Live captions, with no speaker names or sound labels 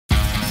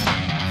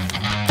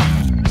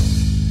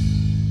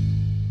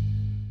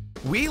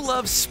We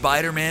love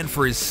Spider-Man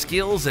for his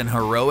skills and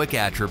heroic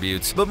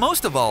attributes, but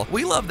most of all,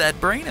 we love that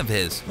brain of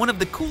his. One of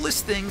the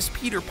coolest things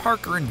Peter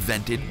Parker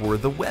invented were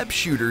the web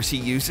shooters he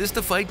uses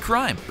to fight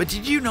crime. But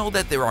did you know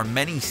that there are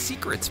many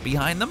secrets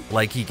behind them?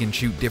 Like he can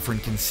shoot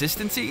different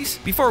consistencies?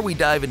 Before we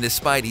dive into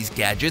Spidey's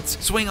gadgets,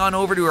 swing on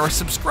over to our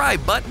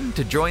subscribe button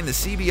to join the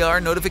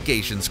CBR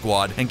notification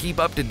squad and keep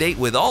up to date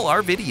with all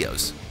our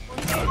videos.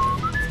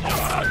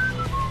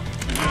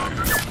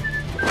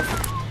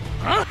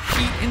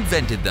 He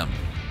invented them.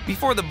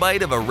 Before the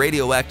bite of a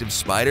radioactive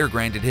spider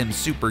granted him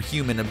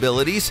superhuman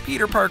abilities,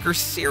 Peter Parker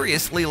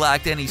seriously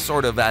lacked any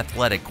sort of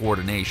athletic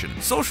coordination,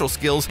 social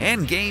skills,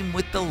 and game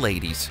with the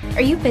ladies.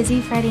 Are you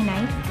busy Friday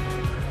night?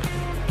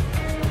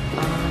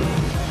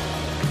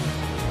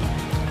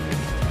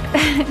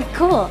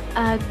 Cool.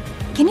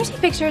 Can you take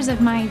pictures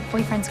of my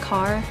boyfriend's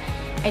car?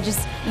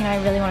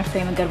 I really want to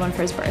frame a good one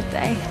for his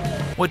birthday.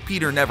 What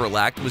Peter never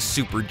lacked was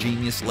super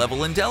genius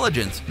level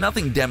intelligence.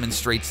 Nothing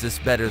demonstrates this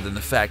better than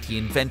the fact he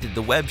invented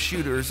the web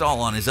shooters all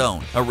on his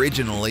own.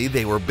 Originally,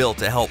 they were built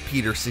to help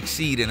Peter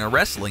succeed in a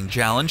wrestling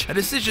challenge, a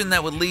decision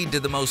that would lead to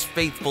the most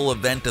fateful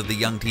event of the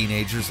young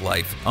teenager's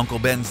life, Uncle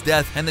Ben's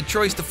death and the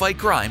choice to fight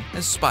crime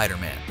as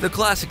Spider-Man. The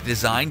classic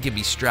design can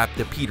be strapped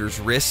to Peter's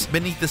wrists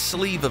beneath the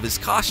sleeve of his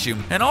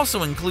costume and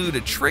also include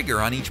a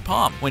trigger on each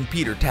palm. When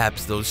Peter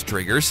taps those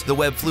triggers, the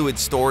web fluid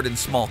stored in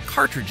small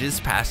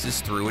cartridges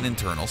passes through an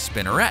internal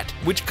spinneret,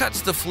 which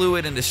cuts the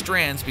fluid into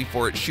strands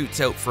before it shoots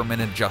out from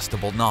an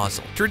adjustable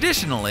nozzle.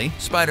 Traditionally,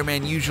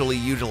 Spider-Man usually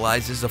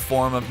utilizes a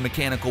form of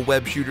mechanical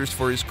web shooters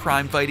for his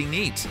crime-fighting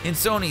needs. In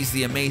Sony's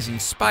The Amazing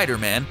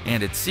Spider-Man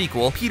and its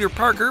sequel, Peter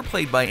Parker,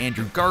 played by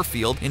Andrew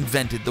Garfield,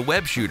 invented the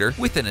web shooter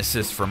with an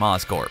assist from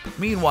Oscorp.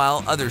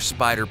 Meanwhile, other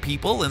Spider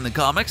people in the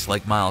comics,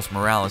 like Miles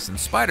Morales and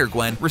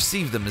Spider-Gwen,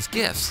 received them as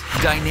gifts.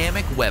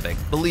 Dynamic webbing.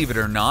 Believe it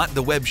or not,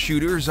 the web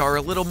shooters are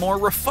a little more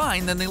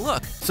refined than they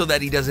look, so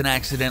that he doesn't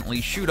accidentally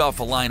shoot off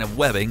a line of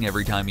webbing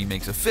every time he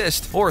makes a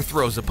fist or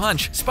throws a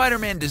punch.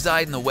 Spider-Man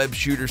designed the web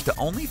shooters to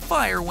only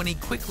fire when he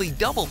quickly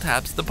double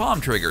taps the palm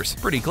triggers.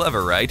 Pretty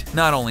clever, right?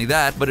 Not only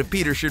that, but if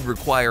Peter should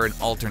require an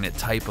alternate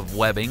type of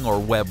webbing or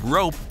web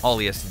rope, all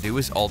he has to do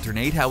is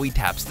alternate how he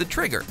taps the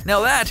trigger.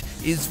 Now that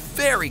is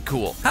very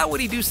cool. How would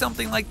he do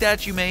something like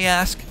that, you may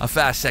ask? A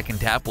fast second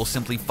tap will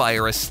simply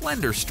fire a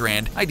slender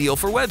strand, ideal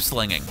for web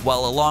slinging,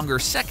 while a longer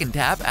second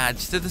tap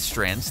adds to the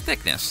strand's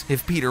thickness.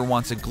 If Peter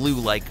wants a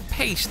glue-like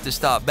paste to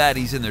stop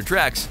baddies in their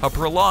tracks, a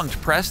prolonged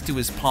press to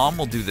his palm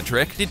will do the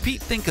trick. Did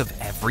Pete think of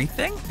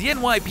everything? The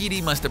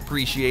NYPD must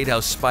appreciate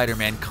how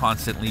Spider-Man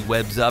constantly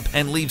webs up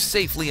and leaves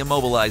safely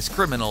immobilized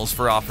criminals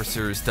for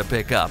officers to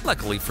pick up.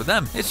 Luckily for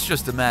them, it's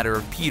just a matter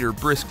of Peter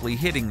briskly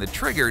hitting the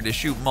trigger to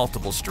shoot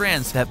multiple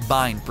strands that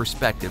bind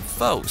prospective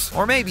foes.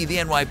 Or maybe the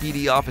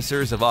NYPD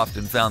officers have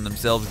often found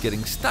themselves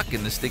getting stuck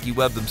in the sticky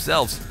web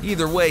themselves.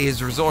 Either way,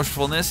 his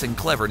resourcefulness and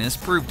cleverness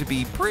proved to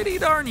be pretty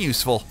darn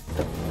useful.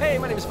 Hey,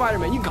 my name is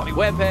Spider-Man. You can call me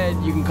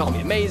Webhead, you can call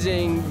me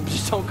Amazing,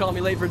 just don't call me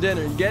late for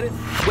dinner, you get it?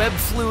 Web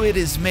fluid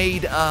is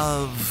made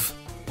of...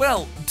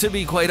 well, to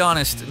be quite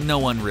honest, no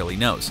one really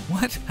knows.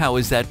 What? How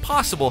is that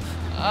possible?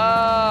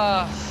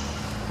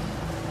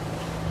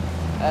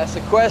 That's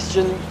a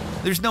question.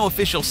 There's no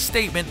official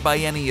statement by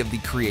any of the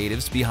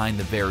creatives behind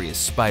the various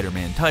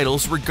Spider-Man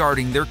titles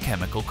regarding their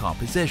chemical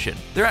composition.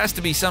 There has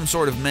to be some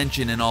sort of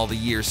mention in all the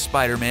years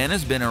Spider-Man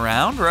has been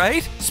around,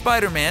 right?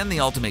 Spider-Man,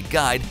 the Ultimate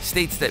Guide,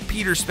 states that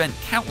Peter spent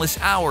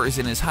countless hours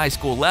in his high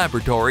school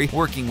laboratory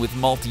working with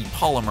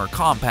multi-polymer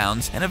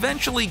compounds and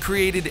eventually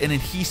created an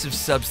adhesive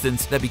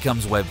substance that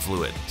becomes web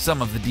fluid.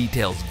 Some of the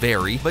details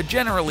vary, but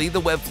generally the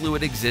web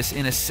fluid exists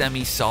in a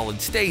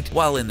semi-solid state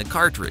while in the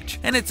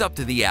cartridge, and it's up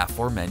to the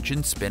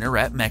aforementioned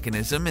spinneret mechanism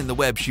in the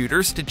web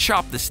shooters to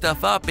chop the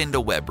stuff up into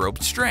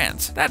web-roped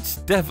strands. That's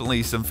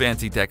definitely some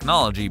fancy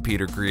technology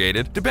Peter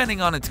created.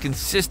 Depending on its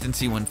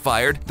consistency when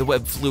fired, the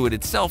web fluid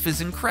itself is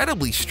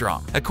incredibly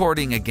strong.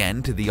 According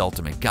again to the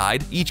Ultimate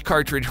Guide, each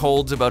cartridge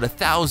holds about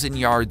 1,000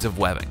 yards of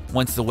webbing.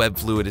 Once the web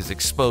fluid is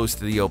exposed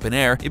to the open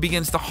air, it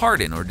begins to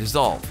harden or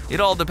dissolve. It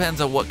all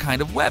depends on what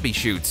kind of web he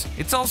shoots.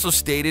 It's also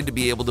stated to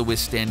be able to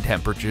withstand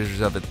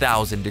temperatures of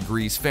 1,000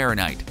 degrees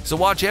Fahrenheit. So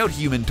watch out,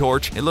 Human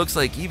Torch. It looks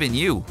like even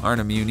you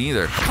aren't immune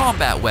either.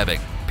 Combat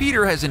webbing.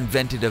 Peter has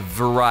invented a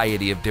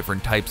variety of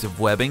different types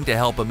of webbing to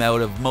help him out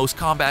of most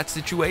combat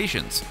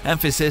situations.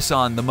 Emphasis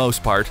on the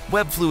most part.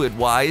 Web fluid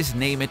wise,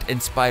 name it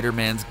and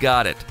Spider-Man's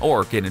got it.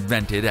 Or can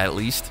invent it at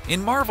least.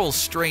 In Marvel's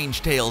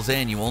Strange Tales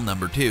Annual No.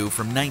 2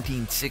 from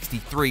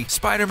 1963,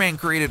 Spider-Man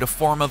created a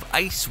form of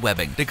ice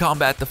webbing to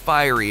combat the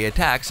fiery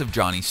attacks of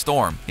Johnny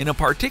Storm. In a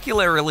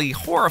particularly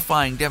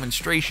horrifying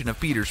demonstration of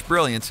Peter's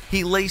brilliance,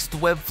 he laced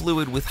web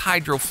fluid with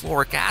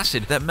hydrofluoric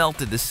acid that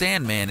melted the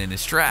Sandman in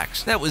his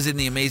tracks. That was in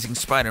The Amazing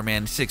Spider-Man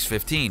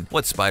 615.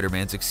 What's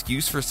Spider-Man's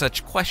excuse for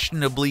such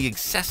questionably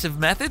excessive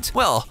methods?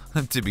 Well,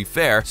 To be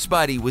fair,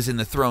 Spidey was in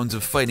the throes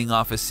of fighting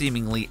off a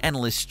seemingly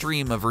endless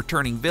stream of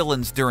returning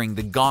villains during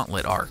the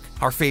Gauntlet arc.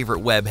 Our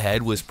favorite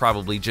webhead was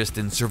probably just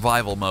in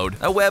survival mode,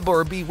 a web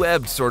or be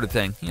webbed sort of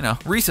thing, you know.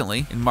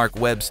 Recently, in Mark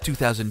Webb's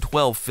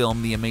 2012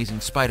 film The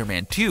Amazing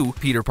Spider-Man 2,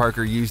 Peter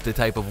Parker used a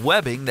type of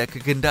webbing that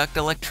could conduct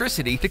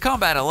electricity to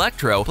combat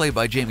Electro, played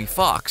by Jamie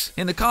Foxx.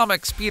 In the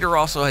comics, Peter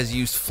also has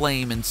used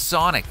flame and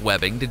sonic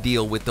webbing to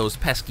deal with those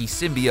pesky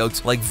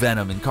symbiotes like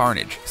Venom and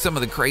Carnage. Some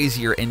of the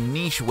crazier and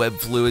niche web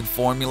fluid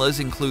formulas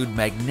include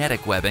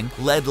magnetic webbing,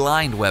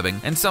 lead-lined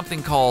webbing, and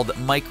something called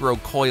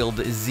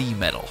micro-coiled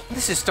Z-metal.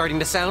 This is starting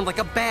to sound like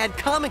a bad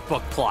comic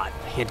book plot.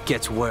 It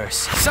gets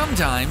worse.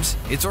 Sometimes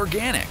it's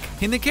organic.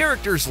 In the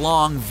character's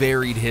long,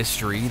 varied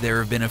history, there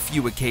have been a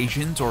few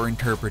occasions or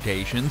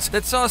interpretations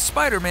that saw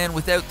Spider-Man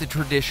without the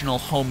traditional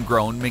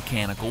homegrown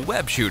mechanical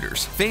web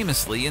shooters.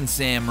 Famously, in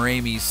Sam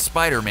Raimi's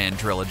Spider-Man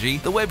trilogy,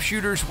 the web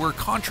shooters were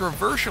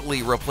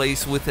controversially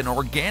replaced with an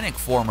organic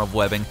form of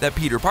webbing that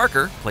Peter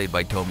Parker, played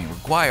by Tobey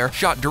Maguire,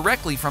 shot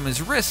directly from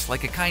his wrist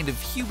like a kind of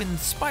human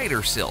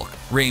spider silk.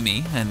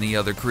 Raimi and the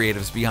other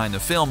creatives behind the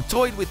film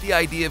toyed with the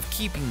idea of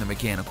keeping the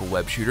mechanical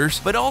web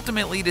shooters, but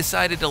ultimately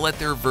decided to let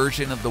their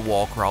version of the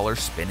wall crawler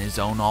spin his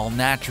own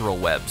all-natural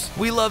webs.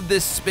 We love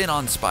this spin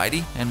on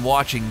Spidey, and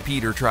watching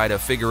Peter try to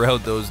figure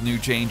out those new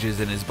changes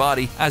in his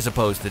body, as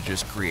opposed to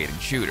just creating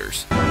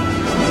shooters.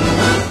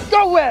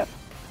 Go, Web!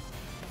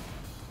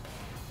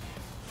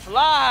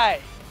 Fly!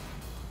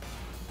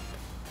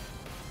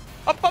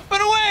 Up, up,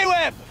 and away,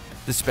 Web!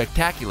 The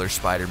Spectacular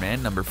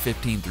Spider-Man number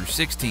 15 through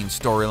 16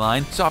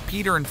 storyline saw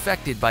Peter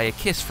infected by a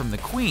kiss from the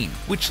Queen,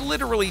 which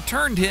literally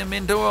turned him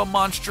into a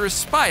monstrous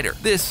spider.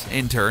 This,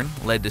 in turn,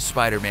 led to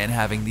Spider-Man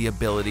having the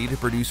ability to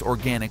produce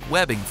organic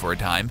webbing for a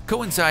time,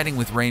 coinciding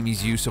with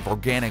Raimi's use of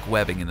organic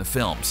webbing in the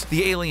films.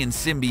 The alien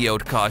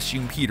symbiote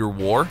costume Peter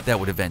wore,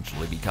 that would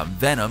eventually become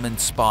Venom and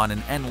spawn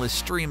an endless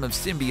stream of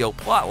symbiote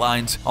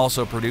plotlines,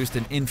 also produced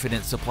an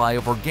infinite supply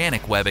of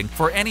organic webbing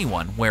for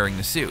anyone wearing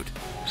the suit.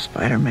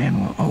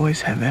 Spider-Man will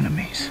always have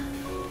enemies.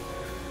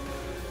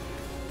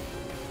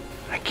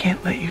 I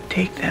can't let you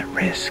take that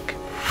risk.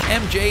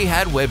 MJ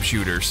had web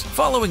shooters.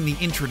 Following the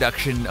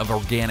introduction of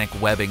organic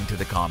webbing to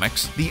the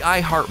comics, the I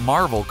Heart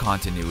Marvel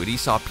continuity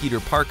saw Peter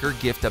Parker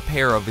gift a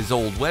pair of his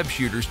old web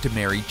shooters to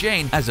Mary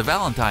Jane as a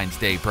Valentine's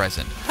Day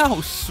present.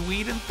 How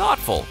sweet and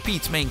thoughtful.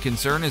 Pete's main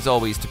concern is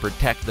always to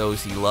protect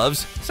those he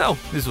loves, so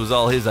this was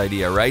all his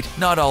idea, right?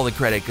 Not all the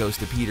credit goes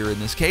to Peter in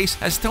this case,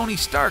 as Tony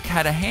Stark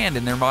had a hand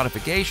in their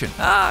modification.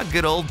 Ah,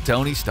 good old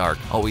Tony Stark,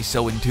 always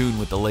so in tune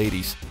with the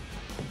ladies.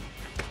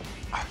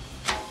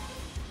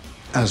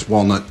 As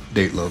walnut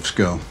date loaves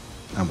go,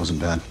 that wasn't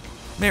bad.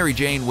 Mary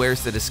Jane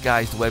wears the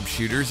disguised web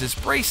shooters as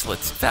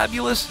bracelets,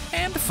 fabulous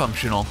and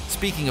functional.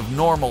 Speaking of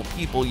normal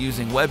people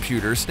using web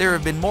shooters, there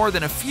have been more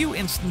than a few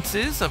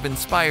instances of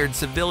inspired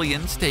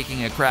civilians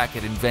taking a crack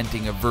at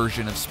inventing a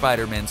version of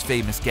Spider-Man's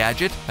famous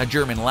gadget. A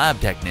German lab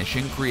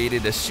technician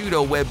created a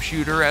pseudo-web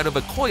shooter out of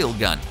a coil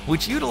gun,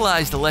 which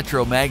utilized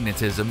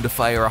electromagnetism to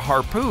fire a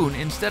harpoon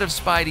instead of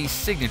Spidey's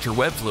signature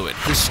web fluid.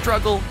 The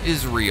struggle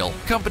is real.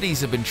 Companies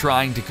have been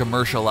trying to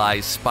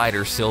commercialize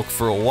spider silk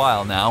for a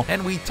while now,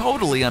 and we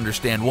totally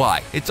understand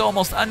why. It's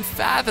almost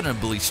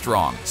unfathomably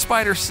strong.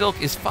 Spider silk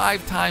is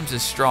 5 times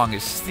as strong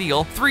as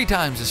steel, 3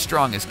 times as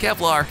strong as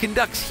Kevlar,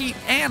 conducts heat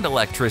and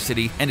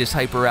electricity, and is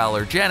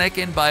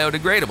hyperallergenic and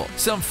biodegradable.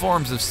 Some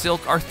forms of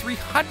silk are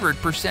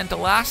 300%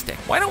 elastic.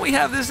 Why don't we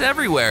have this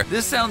everywhere?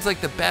 This sounds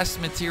like the best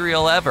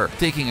material ever.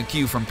 Taking a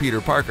cue from Peter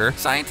Parker,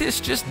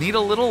 scientists just need a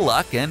little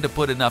luck and to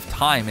put enough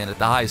time in at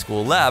the high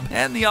school lab,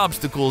 and the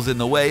obstacles in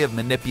the way of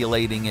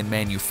manipulating and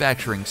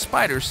manufacturing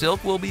spider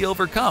silk will be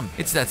overcome.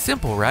 It's that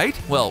simple, right?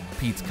 Well,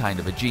 Pete's kind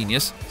of a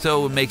genius,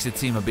 so it makes it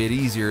seem a bit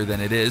easier than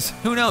it is.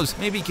 Who knows,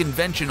 maybe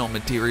conventional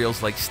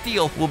materials like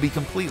steel will be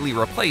completely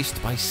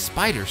replaced by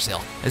spider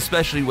silk,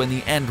 especially when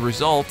the end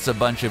result's a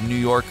bunch of New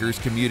Yorkers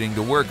commuting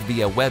to work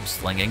via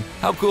web-slinging.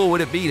 How cool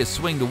would it be to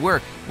swing to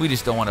work? We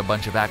just don't want a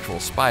bunch of actual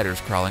spiders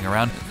crawling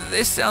around.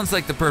 This sounds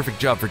like the perfect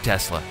job for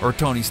Tesla, or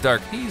Tony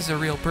Stark. He's a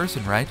real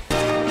person, right?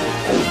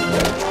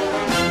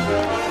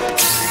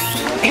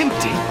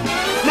 Empty?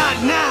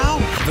 Not now!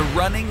 The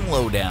running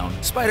lowdown.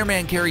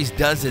 Spider-Man carries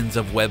dozens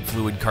of web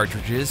fluid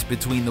cartridges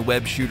between the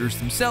web shooters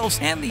themselves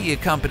and the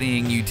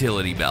accompanying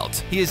utility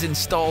belt. He has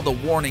installed a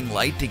warning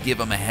light to give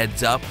him a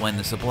heads up when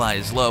the supply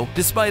is low.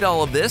 Despite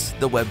all of this,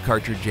 the web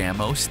cartridge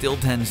ammo still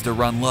tends to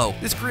run low.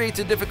 This creates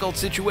a difficult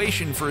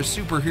situation for a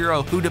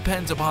superhero who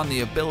depends upon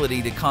the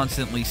ability to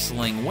constantly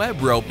sling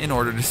web rope in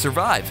order to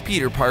survive.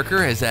 Peter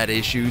Parker has had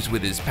issues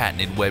with his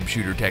patented web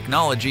shooter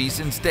technology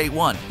since day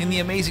one. In The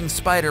Amazing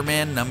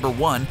Spider-Man number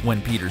 1,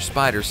 when Peter's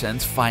spider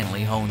sense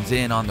finally hones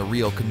in on the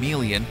real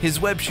chameleon, his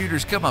web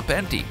shooters come up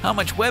empty. How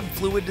much web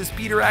fluid does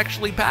Peter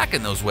actually pack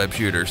in those web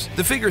shooters?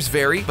 The figures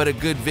vary, but a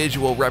good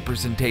visual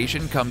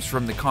representation comes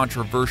from the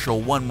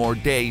controversial One More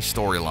Day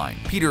storyline.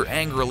 Peter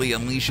angrily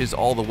unleashes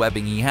all the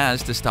webbing he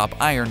has to stop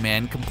Iron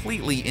Man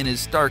completely in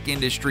his Stark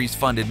Industries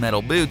funded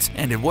metal boots,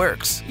 and it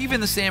works. Even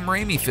the Sam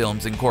Raimi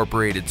films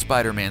incorporated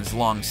Spider-Man's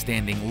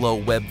long-standing low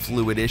web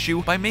fluid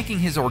issue by making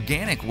his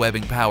organic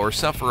webbing power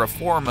suffer a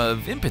form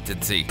of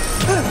impotency.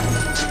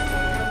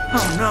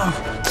 Oh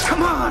no,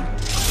 come on!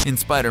 In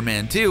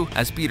Spider-Man 2,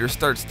 as Peter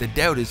starts to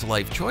doubt his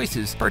life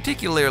choices,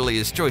 particularly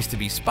his choice to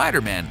be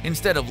Spider-Man,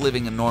 instead of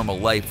living a normal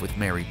life with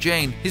Mary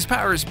Jane, his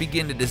powers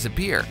begin to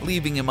disappear,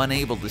 leaving him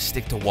unable to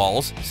stick to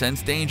walls,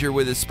 sense danger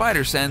with his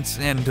spider sense,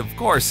 and of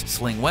course,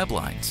 sling web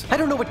lines. I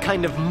don't know what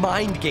kind of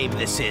mind game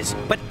this is,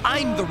 but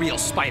I'm the real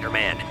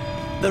Spider-Man.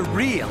 The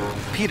real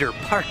Peter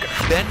Parker.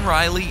 Ben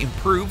Reilly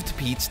improved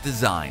Pete's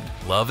design.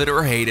 Love it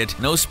or hate it,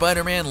 no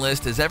Spider-Man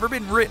list has ever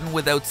been written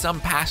without some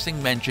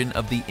passing mention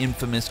of the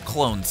infamous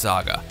clone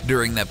saga.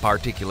 During that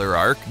particular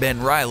arc,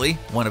 Ben Reilly,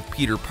 one of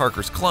Peter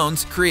Parker's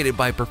clones, created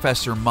by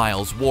Professor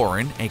Miles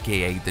Warren,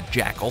 aka the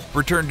Jackal,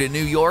 returned to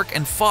New York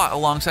and fought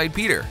alongside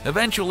Peter.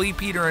 Eventually,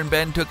 Peter and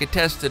Ben took a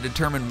test to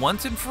determine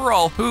once and for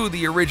all who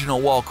the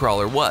original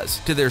Wallcrawler was.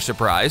 To their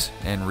surprise,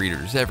 and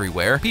readers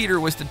everywhere, Peter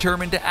was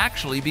determined to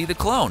actually be the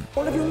clone.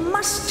 You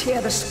must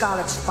hear the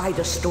Scarlet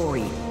Spider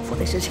story, for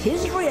this is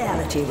his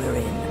reality we're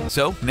in.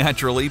 So,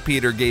 naturally,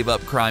 Peter gave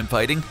up crime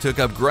fighting, took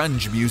up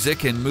grunge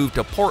music, and moved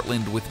to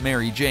Portland with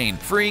Mary Jane,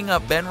 freeing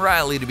up Ben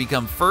Reilly to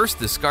become first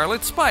the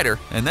Scarlet Spider,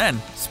 and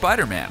then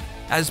Spider-Man.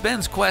 As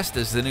Ben's quest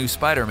as the new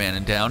Spider-Man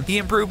in town, he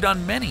improved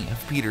on many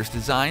of Peter's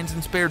designs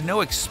and spared no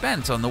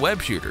expense on the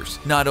web shooters.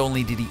 Not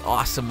only did he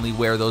awesomely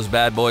wear those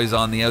bad boys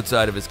on the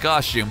outside of his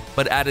costume,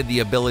 but added the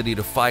ability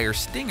to fire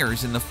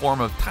stingers in the form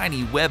of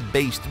tiny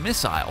web-based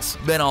missiles.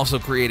 Ben also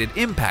created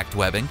impact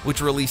webbing, which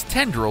released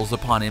tendrils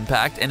upon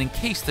impact and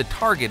encased the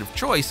target of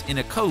choice in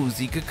a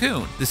cozy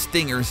cocoon. The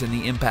stingers in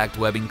the impact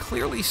webbing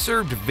clearly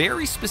served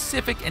very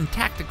specific and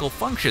tactical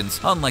functions,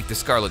 unlike the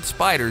Scarlet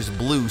Spider's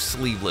blue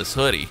sleeveless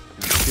hoodie.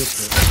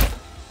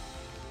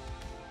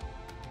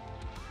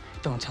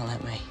 Don't tell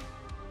Aunt May.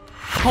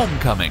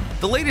 Homecoming.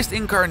 The latest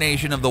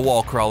incarnation of the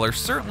Wallcrawler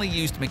certainly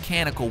used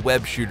mechanical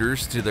web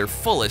shooters to their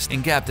fullest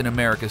in Captain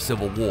America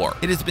Civil War.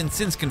 It has been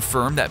since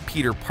confirmed that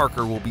Peter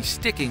Parker will be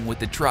sticking with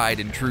the tried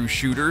and true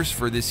shooters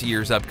for this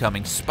year's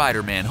upcoming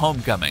Spider-Man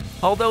Homecoming,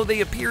 although they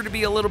appear to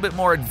be a little bit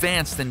more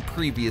advanced than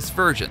previous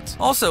versions.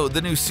 Also,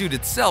 the new suit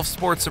itself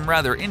sports some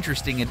rather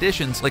interesting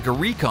additions like a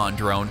recon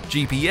drone,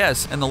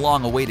 GPS, and the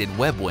long-awaited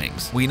web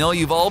wings. We know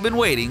you've all been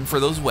waiting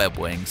for those web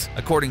wings.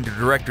 According to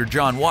director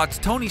John Watts,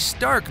 Tony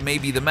Stark may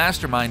be the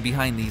mastermind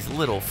behind these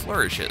little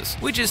flourishes,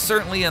 which is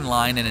certainly in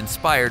line and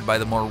inspired by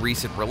the more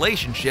recent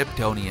relationship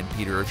Tony and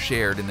Peter have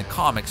shared in the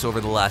comics over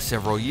the last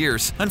several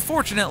years.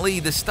 Unfortunately,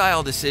 the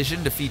style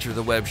decision to feature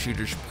the web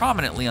shooters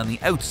prominently on the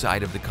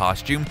outside of the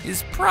costume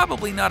is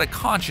probably not a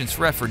conscious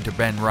reference to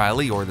Ben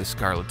Reilly or the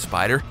Scarlet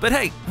Spider, but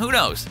hey, who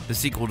knows? The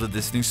sequel to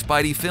this new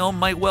Spidey film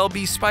might well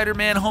be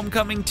Spider-Man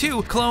Homecoming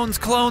 2, Clones,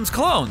 Clones,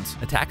 Clones!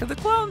 Attack of the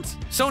Clones?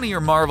 Sony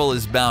or Marvel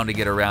is bound to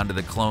get around to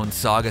the Clone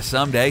Saga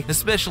someday,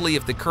 especially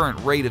if the current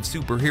rate of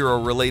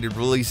superhero-related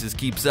releases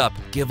keeps up.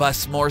 Give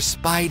us more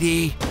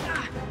Spidey!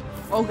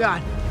 Oh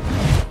God.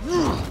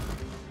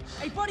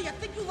 Hey buddy, I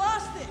think you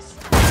lost this.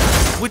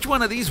 Which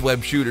one of these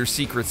web shooter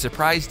secrets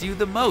surprised you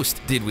the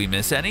most? Did we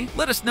miss any?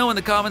 Let us know in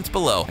the comments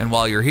below. And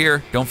while you're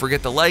here, don't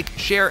forget to like,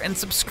 share, and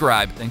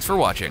subscribe. Thanks for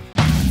watching.